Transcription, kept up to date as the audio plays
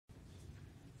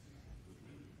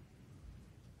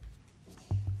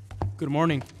Good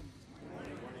morning.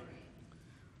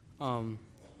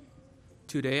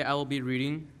 Today I will be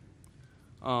reading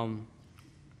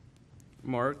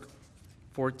Mark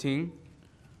 14,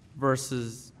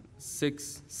 verses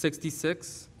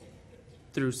 66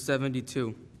 through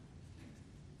 72.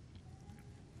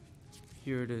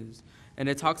 Here it is. And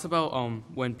it talks about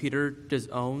when Peter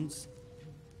disowns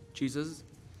Jesus.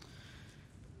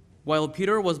 While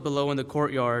Peter was below in the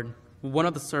courtyard, one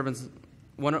of the servant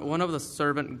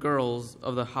girls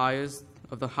of the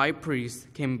high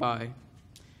priest came by.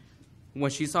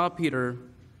 When she saw Peter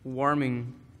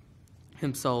warming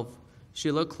himself,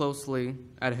 she looked closely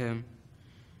at him.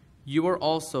 "You are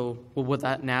also with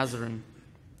that Nazarene."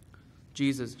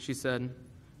 "Jesus," she said,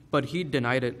 but he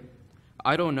denied it.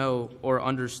 "I don't know or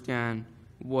understand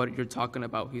what you're talking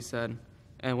about," he said,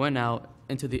 and went out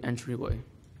into the entryway.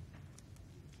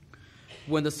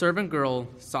 When the servant girl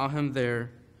saw him there,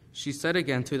 she said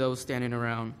again to those standing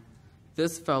around,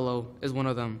 "This fellow is one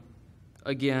of them."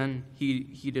 Again,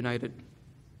 he denied it.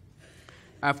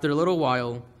 After a little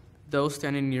while, those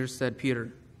standing near said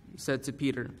to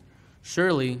Peter,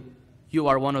 "Surely you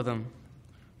are one of them,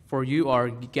 for you are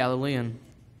Galilean."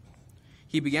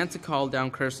 He began to call down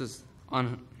curses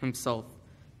on himself,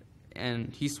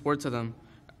 and he swore to them,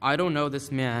 "I don't know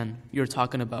this man you're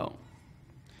talking about."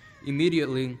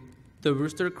 Immediately, the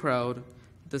rooster crowed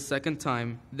the second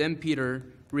time. Then Peter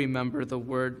remembered the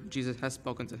word Jesus had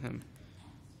spoken to him.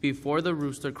 "Before the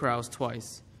rooster crows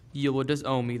twice, you will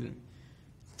disown me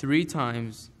 3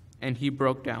 times." And he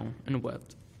broke down and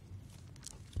wept.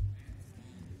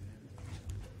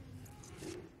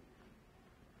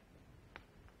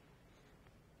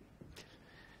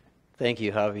 Thank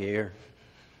you, Javier.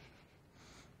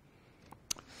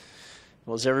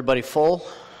 Well, is everybody full?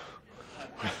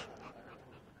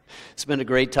 It's been a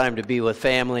great time to be with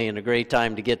family and a great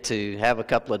time to get to have a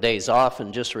couple of days off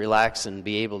and just relax and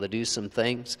be able to do some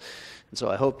things. And so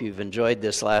I hope you've enjoyed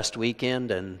this last weekend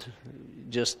and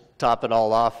just top it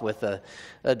all off with a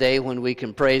day when we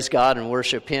can praise God and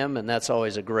worship Him, and that's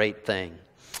always a great thing.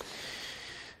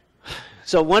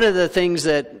 So one of the things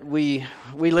that we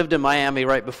lived in Miami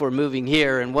right before moving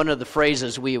here, and one of the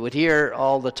phrases we would hear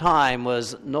all the time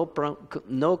was, no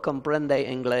comprende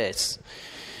inglés.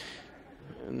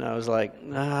 And I was like,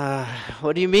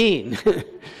 what do you mean?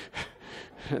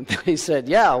 And he said,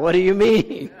 yeah, what do you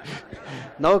mean?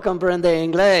 No comprende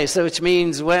inglés, which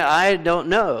means, well, I don't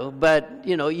know. But,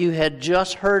 you had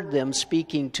just heard them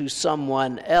speaking to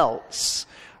someone else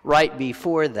right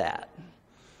before that.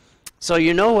 So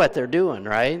you know what they're doing,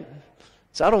 right?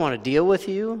 So I don't want to deal with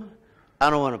you. I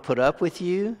don't want to put up with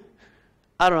you.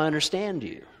 I don't understand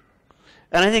you.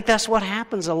 And I think that's what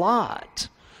happens a lot.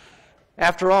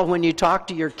 After all, when you talk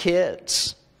to your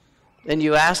kids and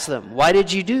you ask them, why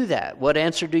did you do that? What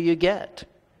answer do you get?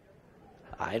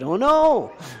 I don't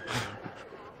know.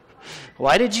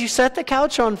 Why did you set the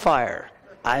couch on fire?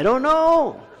 I don't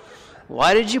know.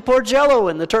 Why did you pour Jell-O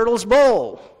in the turtle's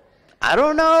bowl? I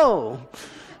don't know.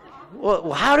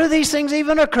 Well, how do these things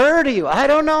even occur to you? I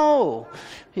don't know.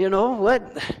 You know what?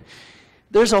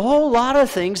 There's a whole lot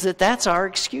of things that's our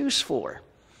excuse for.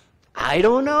 I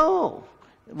don't know.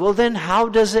 Well, then how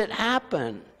does it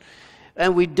happen?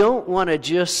 And we don't want to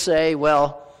just say,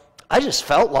 well, I just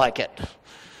felt like it.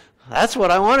 That's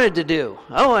what I wanted to do.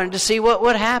 I wanted to see what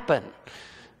would happen.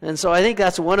 And so I think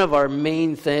that's one of our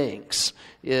main things,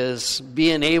 is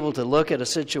being able to look at a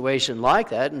situation like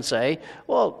that and say,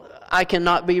 well, I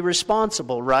cannot be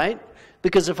responsible, right?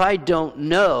 Because if I don't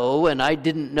know and I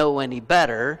didn't know any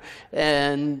better,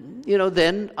 and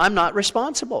then I'm not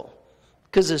responsible.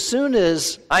 Because as soon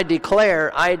as I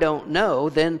declare I don't know,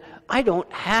 then I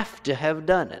don't have to have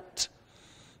done it.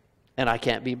 And I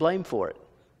can't be blamed for it.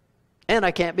 And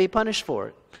I can't be punished for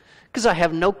it. Because I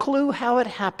have no clue how it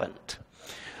happened.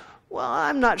 Well,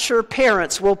 I'm not sure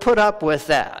parents will put up with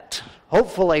that.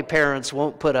 Hopefully parents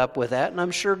won't put up with that, and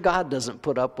I'm sure God doesn't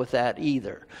put up with that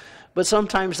either. But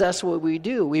sometimes that's what we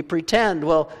do. We pretend,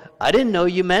 well, I didn't know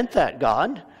you meant that,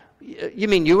 God. You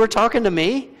mean you were talking to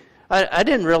me? I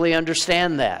didn't really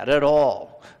understand that at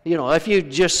all. If you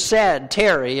just said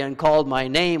Terry and called my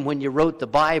name when you wrote the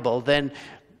Bible, then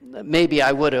maybe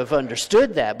I would have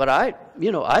understood that. But I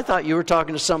thought you were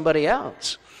talking to somebody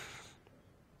else.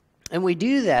 And we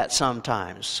do that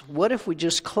sometimes. What if we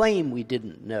just claim we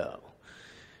didn't know?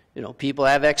 People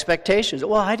have expectations.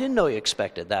 Well, I didn't know you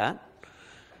expected that.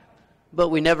 But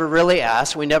we never really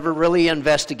asked. We never really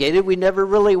investigated. We never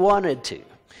really wanted to.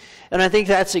 And I think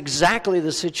that's exactly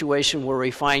the situation where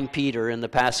we find Peter in the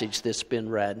passage that's been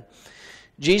read.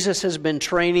 Jesus has been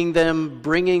training them,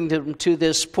 bringing them to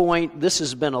this point. This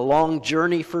has been a long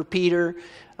journey for Peter.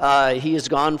 He has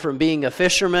gone from being a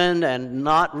fisherman and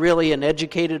not really an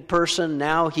educated person.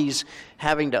 Now he's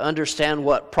having to understand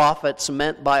what prophets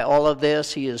meant by all of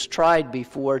this. He has tried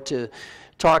before to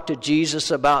talk to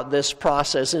Jesus about this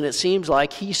process, and it seems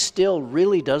like he still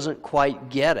really doesn't quite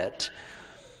get it.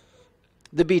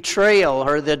 The betrayal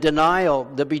or the denial,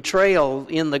 the betrayal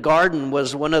in the garden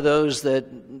was one of those that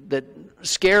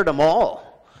scared them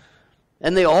all.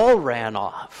 And they all ran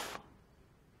off.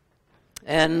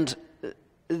 And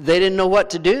they didn't know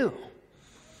what to do.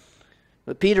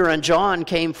 But Peter and John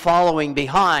came following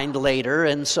behind later,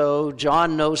 and so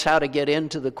John knows how to get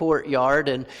into the courtyard,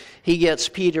 and he gets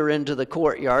Peter into the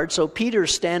courtyard. So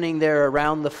Peter's standing there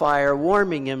around the fire,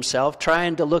 warming himself,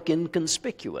 trying to look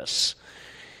inconspicuous.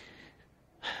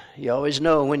 You always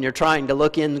know when you're trying to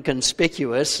look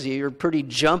inconspicuous, you're pretty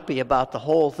jumpy about the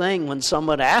whole thing when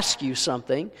someone asks you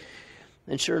something.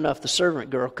 And sure enough, the servant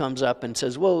girl comes up and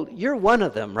says, "Well, you're one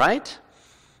of them, right?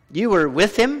 You were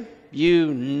with him?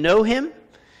 You know him?"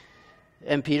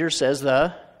 And Peter says,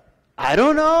 "I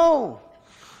don't know.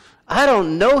 I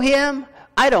don't know him.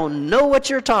 I don't know what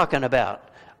you're talking about.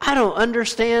 I don't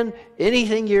understand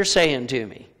anything you're saying to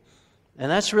me." And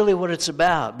that's really what it's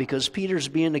about, because Peter's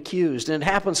being accused. And it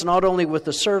happens not only with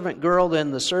the servant girl,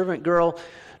 then the servant girl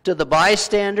to the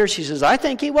bystander. She says, "I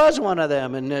think he was one of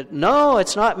them." And "No,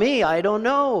 it's not me. I don't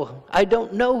know. I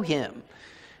don't know him."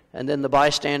 And then the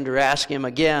bystander asks him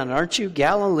again, "Aren't you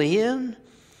Galilean?"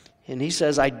 And he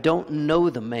says, "I don't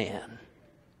know the man."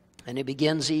 And he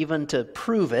begins even to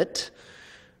prove it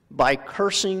by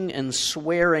cursing and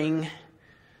swearing,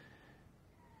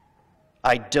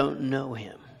 "I don't know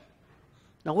him."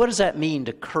 Now, what does that mean,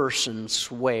 to curse and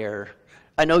swear?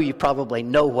 I know you probably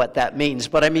know what that means,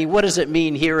 but I mean, what does it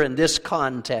mean here in this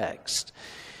context?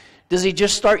 Does he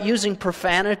just start using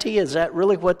profanity? Is that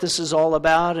really what this is all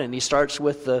about? And he starts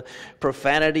with the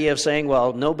profanity of saying,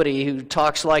 well, nobody who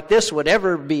talks like this would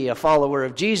ever be a follower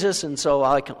of Jesus, and so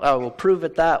I will prove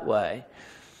it that way.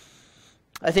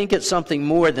 I think it's something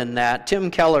more than that.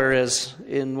 Tim Keller,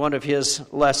 in one of his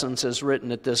lessons, has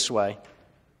written it this way.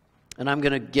 And I'm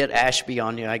going to get Ashby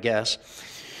on you, I guess.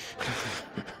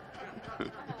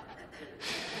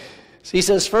 He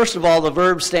says, first of all, the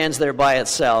verb stands there by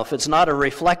itself. It's not a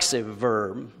reflexive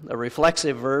verb. A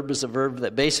reflexive verb is a verb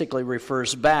that basically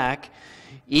refers back.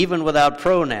 Even without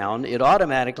pronoun, it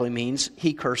automatically means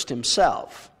he cursed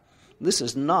himself. This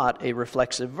is not a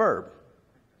reflexive verb.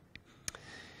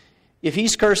 If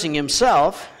he's cursing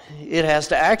himself, it has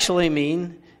to actually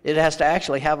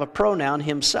have a pronoun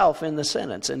himself in the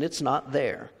sentence, and it's not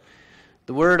there.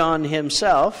 The word on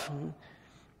himself,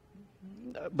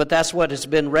 but that's what has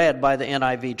been read by the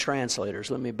NIV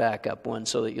translators. Let me back up one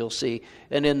so that you'll see.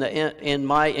 And in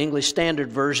my English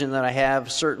Standard Version that I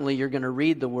have, certainly you're going to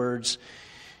read the words,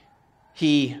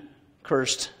 he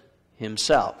cursed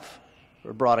himself,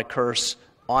 or brought a curse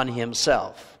on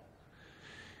himself.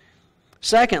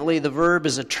 Secondly, the verb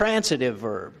is a transitive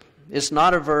verb. It's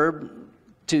not a verb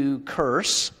to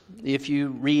curse. If you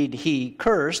read he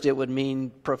cursed, it would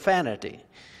mean profanity.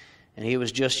 And he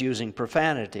was just using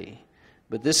profanity.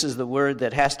 But this is the word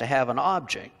that has to have an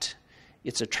object.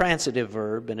 It's a transitive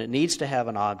verb, and it needs to have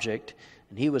an object.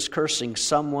 And he was cursing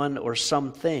someone or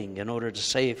something in order to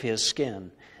save his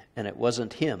skin. And it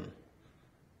wasn't him.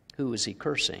 Who was he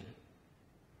cursing?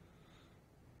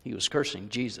 He was cursing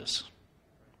Jesus.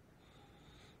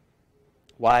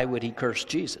 Why would he curse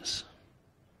Jesus?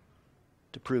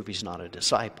 To prove he's not a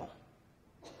disciple.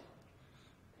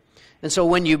 And so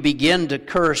when you begin to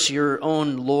curse your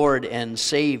own Lord and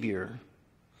Savior,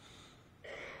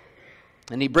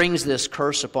 and he brings this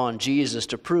curse upon Jesus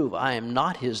to prove, I am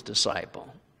not his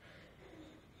disciple.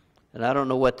 And I don't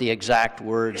know what the exact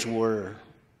words were,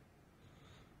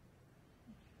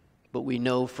 but we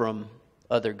know from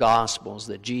other Gospels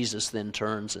that Jesus then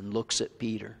turns and looks at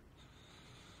Peter.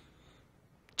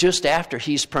 Just after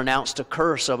he's pronounced a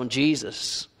curse on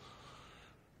Jesus.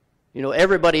 You know,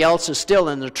 everybody else is still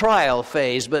in the trial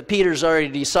phase, but Peter's already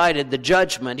decided the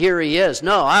judgment. Here he is.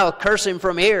 No, I'll curse him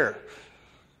from here.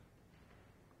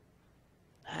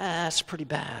 That's pretty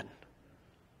bad.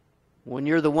 When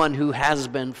you're the one who has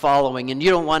been following and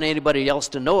you don't want anybody else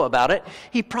to know about it,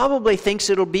 he probably thinks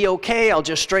it'll be okay. I'll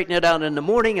just straighten it out in the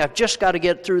morning. I've just got to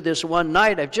get through this one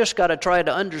night. I've just got to try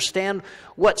to understand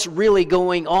what's really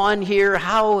going on here.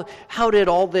 How did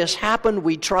all this happen?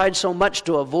 We tried so much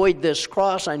to avoid this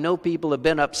cross. I know people have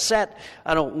been upset.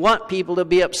 I don't want people to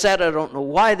be upset. I don't know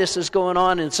why this is going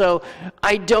on. And so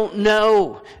I don't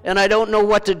know. And I don't know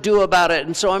what to do about it.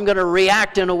 And so I'm going to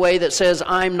react in a way that says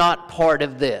I'm not part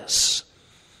of this.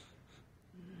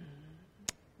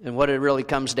 And what it really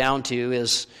comes down to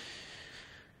is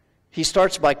he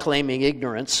starts by claiming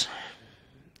ignorance.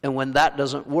 And when that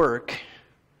doesn't work,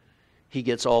 he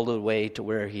gets all the way to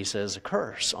where he says a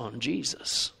curse on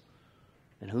Jesus.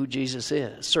 And who Jesus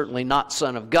is. Certainly not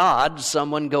Son of God,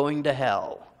 someone going to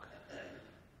hell.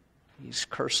 He's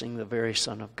cursing the very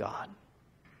Son of God.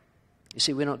 You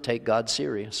see, we don't take God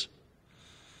serious.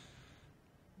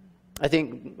 I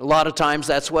think a lot of times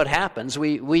that's what happens.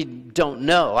 We don't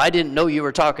know. I didn't know you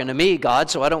were talking to me,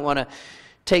 God, so I don't want to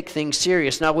take things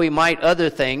serious. Now, we might other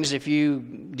things. Do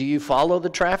you follow the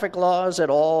traffic laws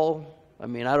at all? I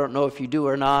mean, I don't know if you do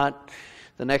or not.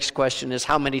 The next question is,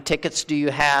 how many tickets do you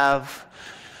have?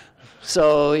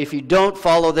 So if you don't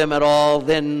follow them at all,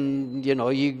 then,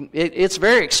 it's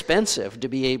very expensive to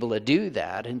be able to do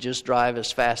that and just drive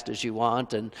as fast as you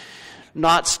want and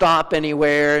not stop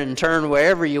anywhere and turn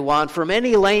wherever you want from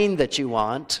any lane that you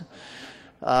want.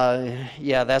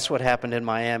 That's what happened in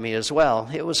Miami as well.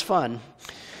 It was fun.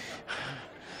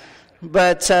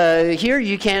 But here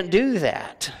you can't do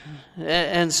that.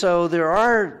 And so there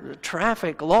are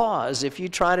traffic laws. If you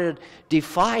try to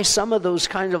defy some of those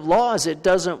kind of laws, it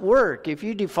doesn't work. If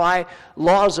you defy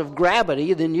laws of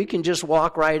gravity, then you can just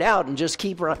walk right out and just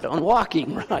keep right on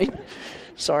walking, right?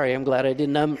 Sorry, I'm glad I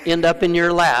didn't end up in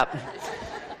your lap.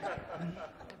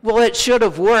 Well, it should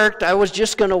have worked. I was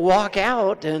just going to walk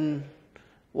out, and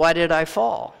why did I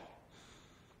fall?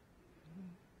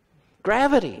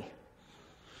 Gravity.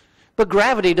 But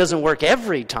gravity doesn't work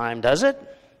every time, does it?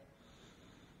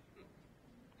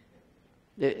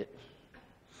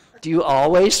 Do you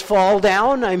always fall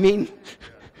down? I mean,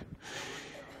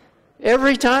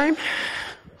 every time?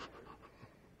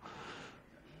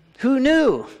 Who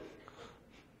knew?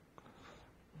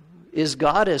 Is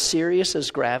God as serious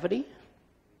as gravity?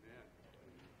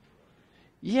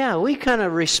 Yeah, we kind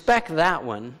of respect that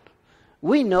one.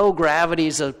 We know gravity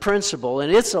is a principle,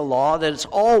 and it's a law that it's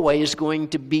always going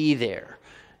to be there.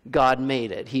 God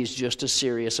made it. He's just as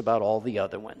serious about all the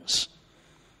other ones.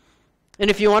 And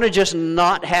if you want to just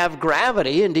not have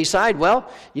gravity and decide,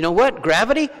 well, you know what,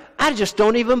 gravity, I just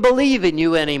don't even believe in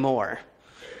you anymore.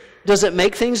 Does it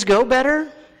make things go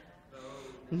better?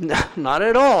 No, not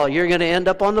at all. You're going to end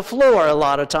up on the floor a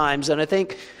lot of times. And I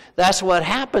think that's what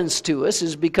happens to us,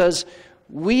 is because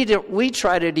we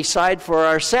try to decide for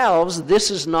ourselves, this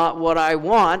is not what I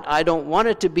want. I don't want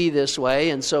it to be this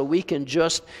way. And so we can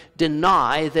just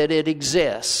deny that it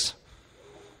exists.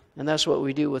 And that's what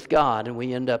we do with God. And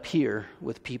we end up here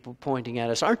with people pointing at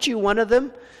us. Aren't you one of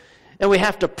them? And we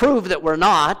have to prove that we're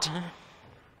not.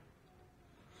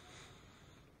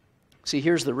 See,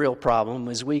 here's the real problem,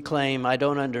 is we claim, I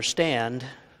don't understand,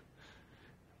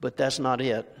 but that's not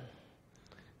it.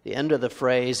 The end of the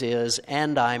phrase is,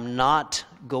 and I'm not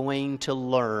going to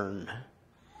learn.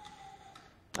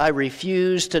 I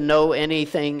refuse to know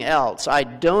anything else. I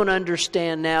don't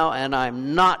understand now, and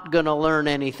I'm not going to learn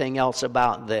anything else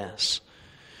about this.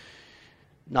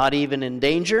 Not even in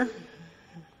danger.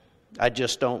 I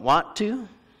just don't want to.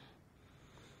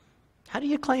 How do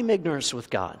you claim ignorance with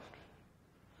God?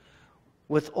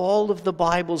 With all of the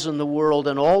Bibles in the world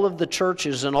and all of the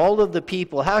churches and all of the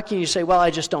people, how can you say, well, I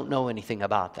just don't know anything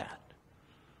about that?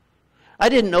 I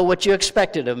didn't know what you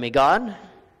expected of me, God.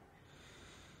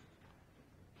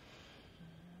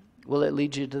 Well, it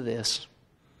leads you to this.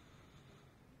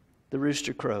 The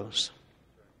rooster crows.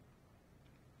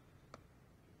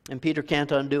 And Peter can't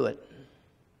undo it.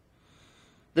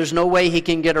 There's no way he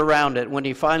can get around it. When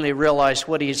he finally realized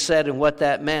what he said and what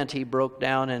that meant, he broke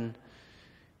down and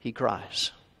he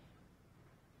cries.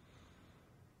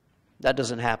 That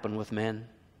doesn't happen with men.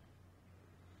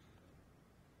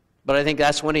 But I think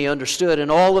that's when he understood.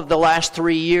 And all of the last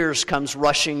 3 years comes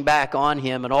rushing back on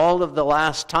him. And all of the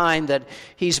last time that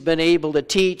he's been able to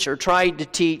teach or tried to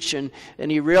teach. And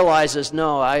he realizes,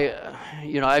 no,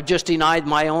 I've just denied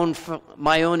my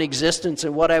own existence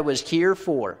and what I was here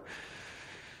for.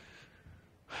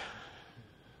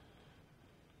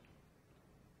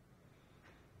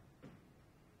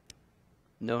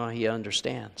 No, he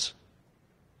understands.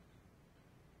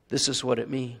 This is what it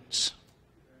means.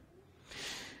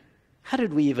 How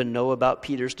did we even know about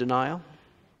Peter's denial?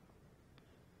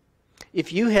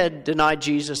 If you had denied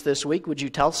Jesus this week, would you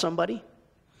tell somebody?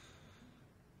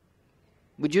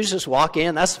 Would you just walk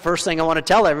in? That's the first thing I want to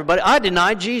tell everybody. I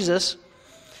denied Jesus.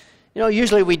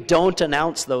 Usually we don't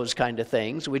announce those kind of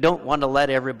things. We don't want to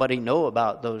let everybody know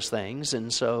about those things.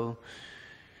 And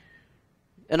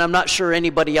I'm not sure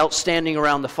anybody else standing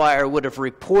around the fire would have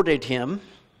reported him.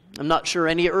 I'm not sure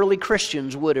any early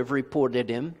Christians would have reported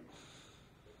him.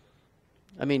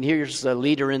 I mean, here's the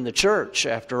leader in the church,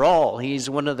 after all. He's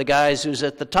one of the guys who's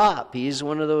at the top. He's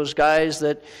one of those guys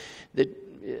that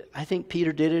I think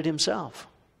Peter did it himself.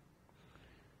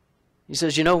 He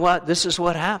says, you know what? This is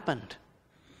what happened.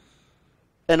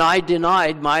 And I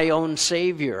denied my own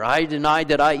Savior. I denied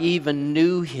that I even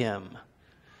knew Him.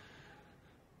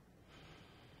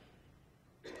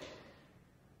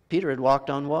 Peter had walked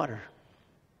on water.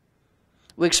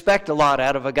 We expect a lot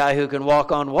out of a guy who can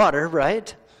walk on water,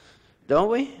 right? Don't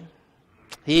we?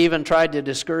 He even tried to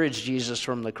discourage Jesus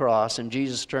from the cross, and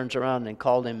Jesus turns around and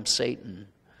called him Satan.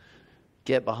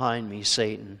 Get behind me,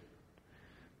 Satan.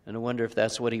 And I wonder if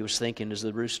that's what he was thinking as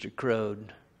the rooster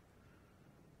crowed.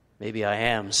 Maybe I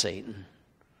am Satan.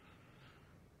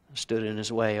 I stood in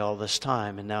his way all this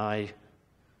time, and now I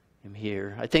am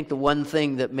here. I think the one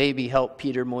thing that maybe helped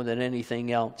Peter more than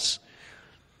anything else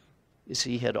is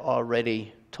he had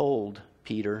already told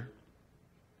Peter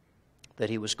that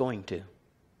he was going to.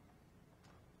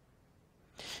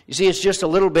 You see, it's just a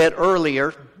little bit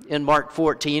earlier in Mark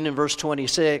 14 and verse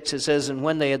 26. It says, and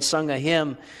when they had sung a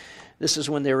hymn, this is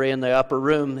when they were in the upper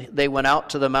room, they went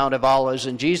out to the Mount of Olives,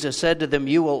 and Jesus said to them,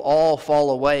 you will all fall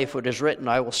away, for it is written,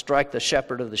 I will strike the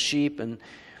shepherd of the sheep, and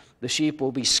the sheep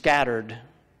will be scattered.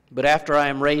 But after I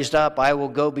am raised up, I will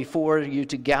go before you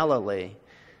to Galilee.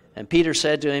 And Peter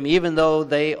said to him, even though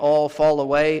they all fall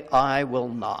away, I will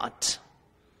not.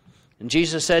 And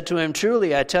Jesus said to him,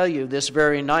 truly I tell you, this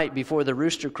very night before the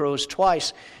rooster crows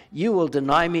twice, you will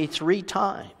deny me 3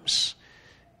 times.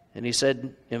 And he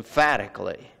said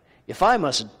emphatically, if I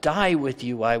must die with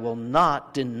you, I will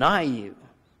not deny you.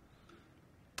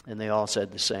 And they all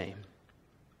said the same.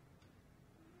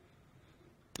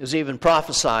 It was even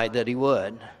prophesied that he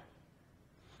would.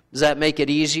 Does that make it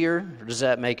easier, or does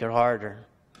that make it harder?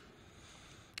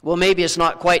 Well, maybe it's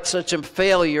not quite such a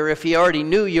failure if he already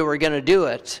knew you were going to do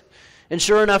it. And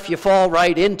sure enough, you fall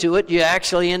right into it. You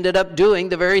actually ended up doing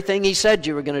the very thing he said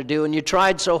you were going to do, and you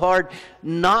tried so hard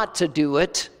not to do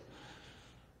it.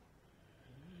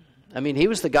 I mean, he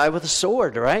was the guy with a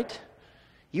sword, right?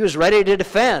 He was ready to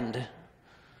defend.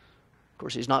 Of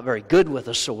course, he's not very good with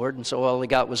a sword, and so all he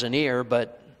got was an ear,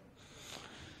 but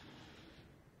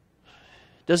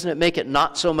doesn't it make it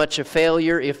not so much a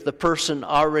failure if the person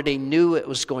already knew it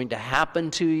was going to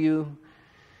happen to you?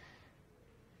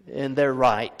 And they're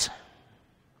right.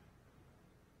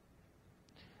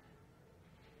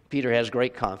 Peter has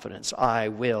great confidence. I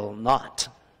will not.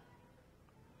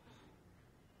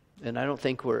 And I don't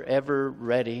think we're ever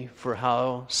ready for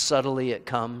how subtly it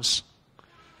comes.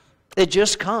 It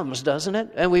just comes, doesn't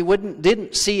it? And we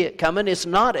didn't see it coming. It's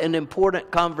not an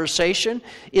important conversation.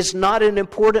 It's not an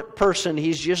important person.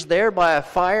 He's just there by a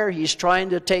fire. He's trying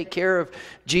to take care of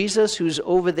Jesus who's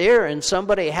over there, and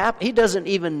somebody he doesn't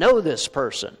even know this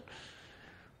person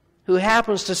who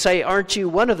happens to say, aren't you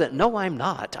one of them? No, I'm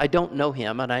not. I don't know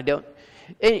him, and I don't.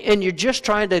 And you're just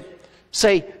trying to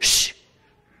say, shh,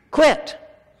 quit.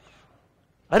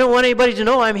 I don't want anybody to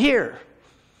know I'm here.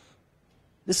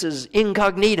 This is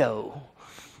incognito.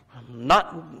 I'm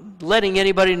not letting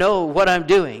anybody know what I'm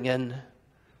doing. And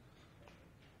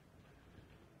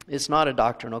it's not a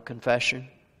doctrinal confession.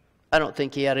 I don't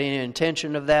think he had any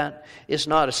intention of that. It's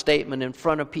not a statement in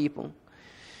front of people.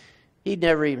 He'd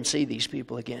never even see these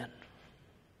people again.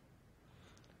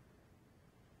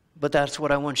 But that's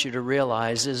what I want you to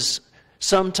realize is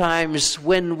sometimes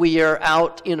when we are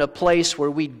out in a place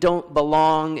where we don't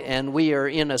belong and we are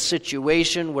in a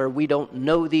situation where we don't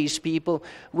know these people,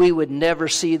 we would never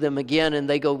see them again, and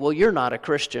they go, well, you're not a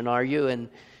Christian, are you? And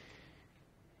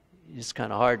it's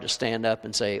kind of hard to stand up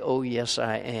and say, oh, yes,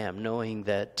 I am, knowing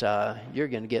that you're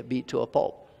going to get beat to a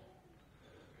pulp.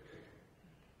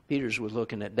 Peter's was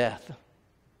looking at death.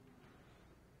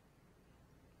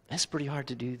 It's pretty hard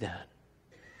to do that.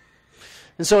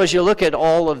 And so as you look at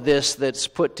all of this that's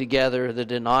put together, the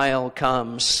denial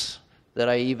comes that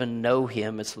I even know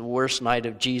him. It's the worst night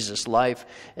of Jesus' life,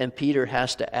 and Peter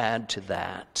has to add to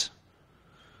that.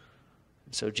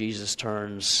 And so Jesus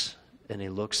turns and he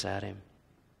looks at him.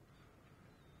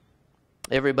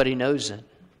 Everybody knows it.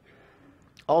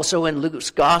 Also in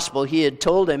Luke's gospel, he had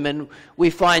told him, and we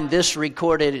find this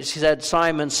recorded. He said,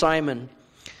 Simon, Simon,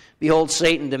 behold,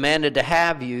 Satan demanded to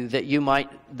have you that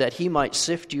he might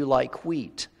sift you like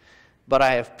wheat. But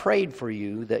I have prayed for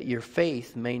you that your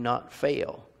faith may not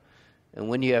fail. And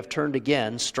when you have turned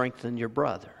again, strengthen your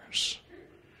brothers.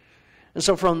 And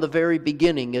so from the very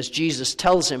beginning, as Jesus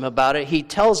tells him about it, he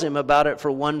tells him about it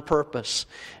for one purpose.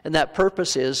 And that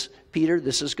purpose is, Peter,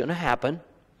 this is going to happen.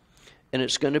 And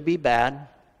it's going to be bad.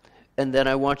 And then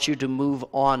I want you to move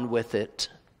on with it.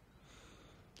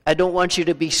 I don't want you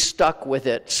to be stuck with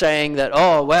it, saying that,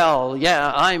 oh, well,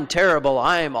 yeah, I'm terrible,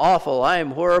 I'm awful, I'm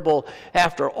horrible.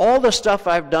 After all the stuff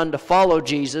I've done to follow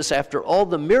Jesus, after all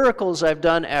the miracles I've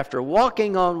done, after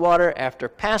walking on water, after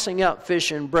passing out fish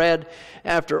and bread,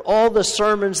 after all the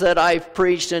sermons that I've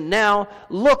preached, and now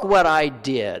look what I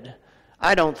did.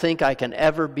 I don't think I can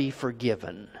ever be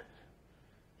forgiven.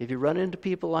 Have you run into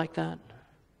people like that?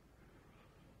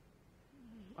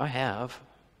 I have.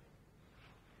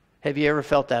 Have you ever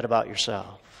felt that about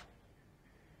yourself?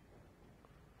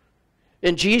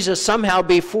 And Jesus somehow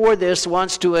before this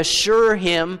wants to assure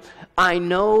him, I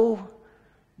know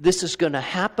this is going to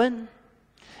happen,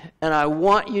 and I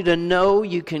want you to know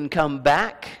you can come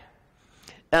back,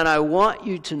 and I want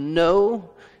you to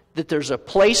know that there's a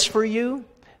place for you,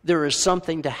 there is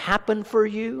something to happen for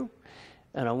you,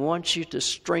 and I want you to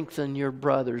strengthen your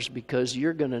brothers because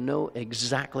you're going to know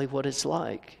exactly what it's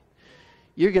like.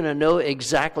 You're going to know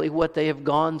exactly what they have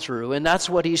gone through. And that's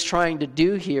what he's trying to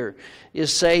do here,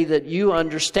 is say that you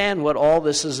understand what all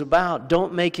this is about.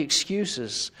 Don't make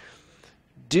excuses.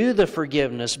 Do the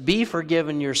forgiveness. Be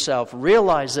forgiven yourself.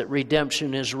 Realize that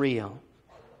redemption is real.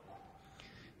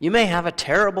 You may have a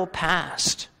terrible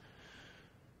past,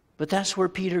 but that's where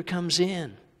Peter comes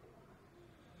in.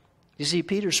 You see,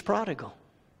 Peter's prodigal,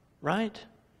 right?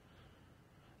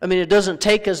 I mean, it doesn't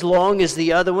take as long as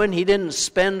the other one. He didn't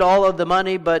spend all of the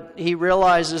money, but he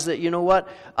realizes that, you know what?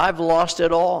 I've lost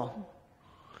it all.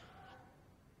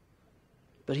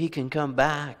 But he can come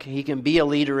back. He can be a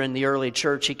leader in the early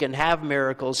church. He can have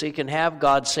miracles. He can have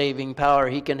God's saving power.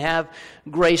 He can have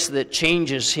grace that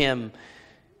changes him.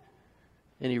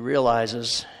 And he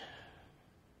realizes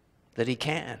that he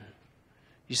can.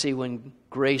 You see, when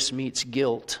grace meets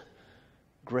guilt,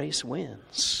 grace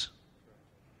wins.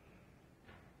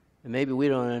 And maybe we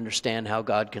don't understand how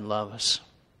God can love us.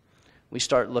 We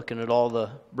start looking at all the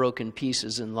broken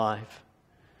pieces in life.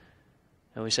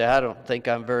 And we say, I don't think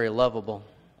I'm very lovable.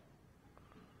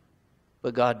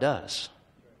 But God does.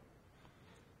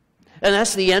 And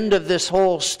that's the end of this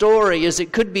whole story, is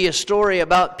it could be a story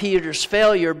about Peter's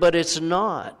failure, but it's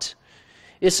not.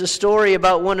 It's a story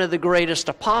about one of the greatest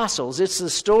apostles. It's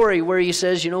the story where he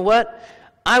says, you know what?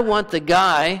 I want the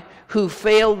guy who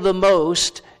failed the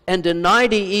most and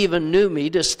denied he even knew me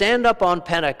to stand up on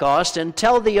Pentecost and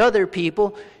tell the other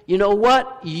people, you know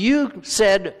what? You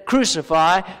said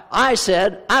crucify. I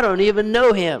said I don't even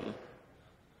know him.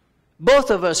 Both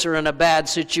of us are in a bad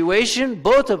situation.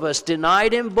 Both of us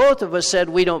denied him. Both of us said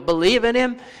we don't believe in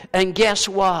him. And guess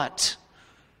what?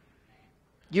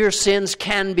 Your sins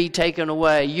can be taken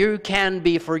away. You can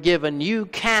be forgiven. You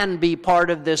can be part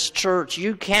of this church.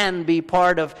 You can be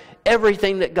part of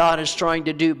everything that God is trying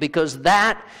to do, because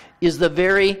that is the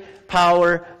very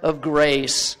power of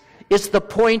grace. It's the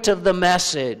point of the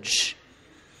message.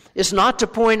 It's not to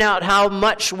point out how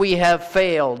much we have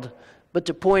failed, but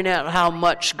to point out how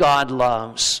much God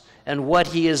loves and what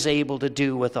He is able to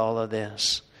do with all of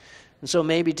this. And so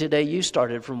maybe today you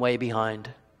started from way behind.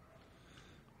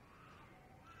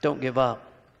 Don't give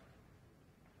up.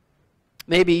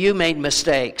 Maybe you made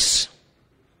mistakes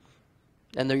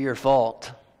and they're your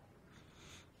fault.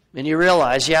 And you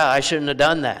realize, yeah, I shouldn't have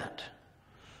done that.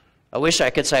 I wish I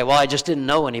could say, well, I just didn't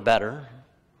know any better.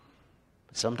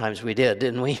 But sometimes we did,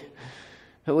 didn't we?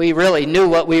 We really knew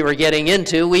what we were getting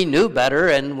into. We knew better,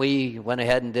 and we went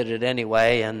ahead and did it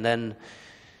anyway, and then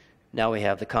now we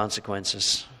have the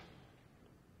consequences.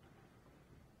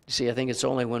 You see, I think it's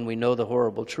only when we know the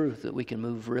horrible truth that we can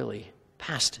move really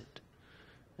past it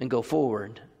and go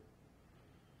forward.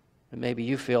 And maybe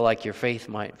you feel like your faith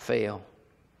might fail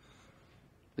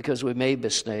because we made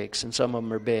mistakes, and some of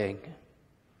them are big.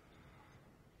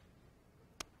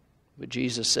 But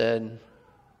Jesus said,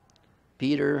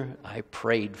 Peter, I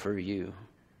prayed for you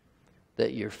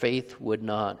that your faith would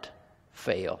not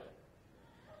fail.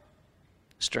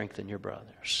 Strengthen your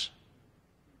brothers.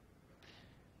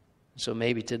 So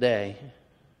maybe today,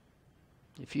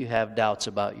 if you have doubts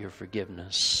about your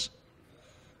forgiveness,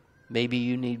 maybe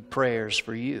you need prayers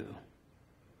for you.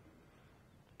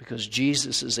 Because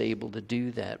Jesus is able to do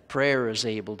that. Prayer is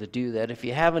able to do that. If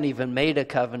you haven't even made a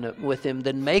covenant with Him,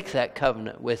 then make that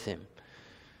covenant with Him.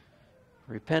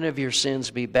 Repent of your sins,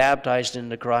 be baptized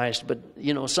into Christ. But,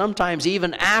 sometimes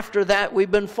even after that, we've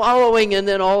been following, and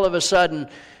then all of a sudden,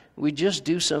 we just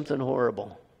do something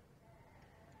horrible.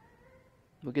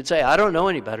 We could say, I don't know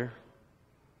any better.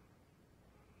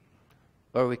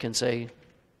 Or we can say,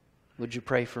 would you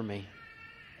pray for me?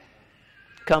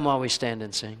 Come while we stand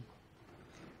and sing.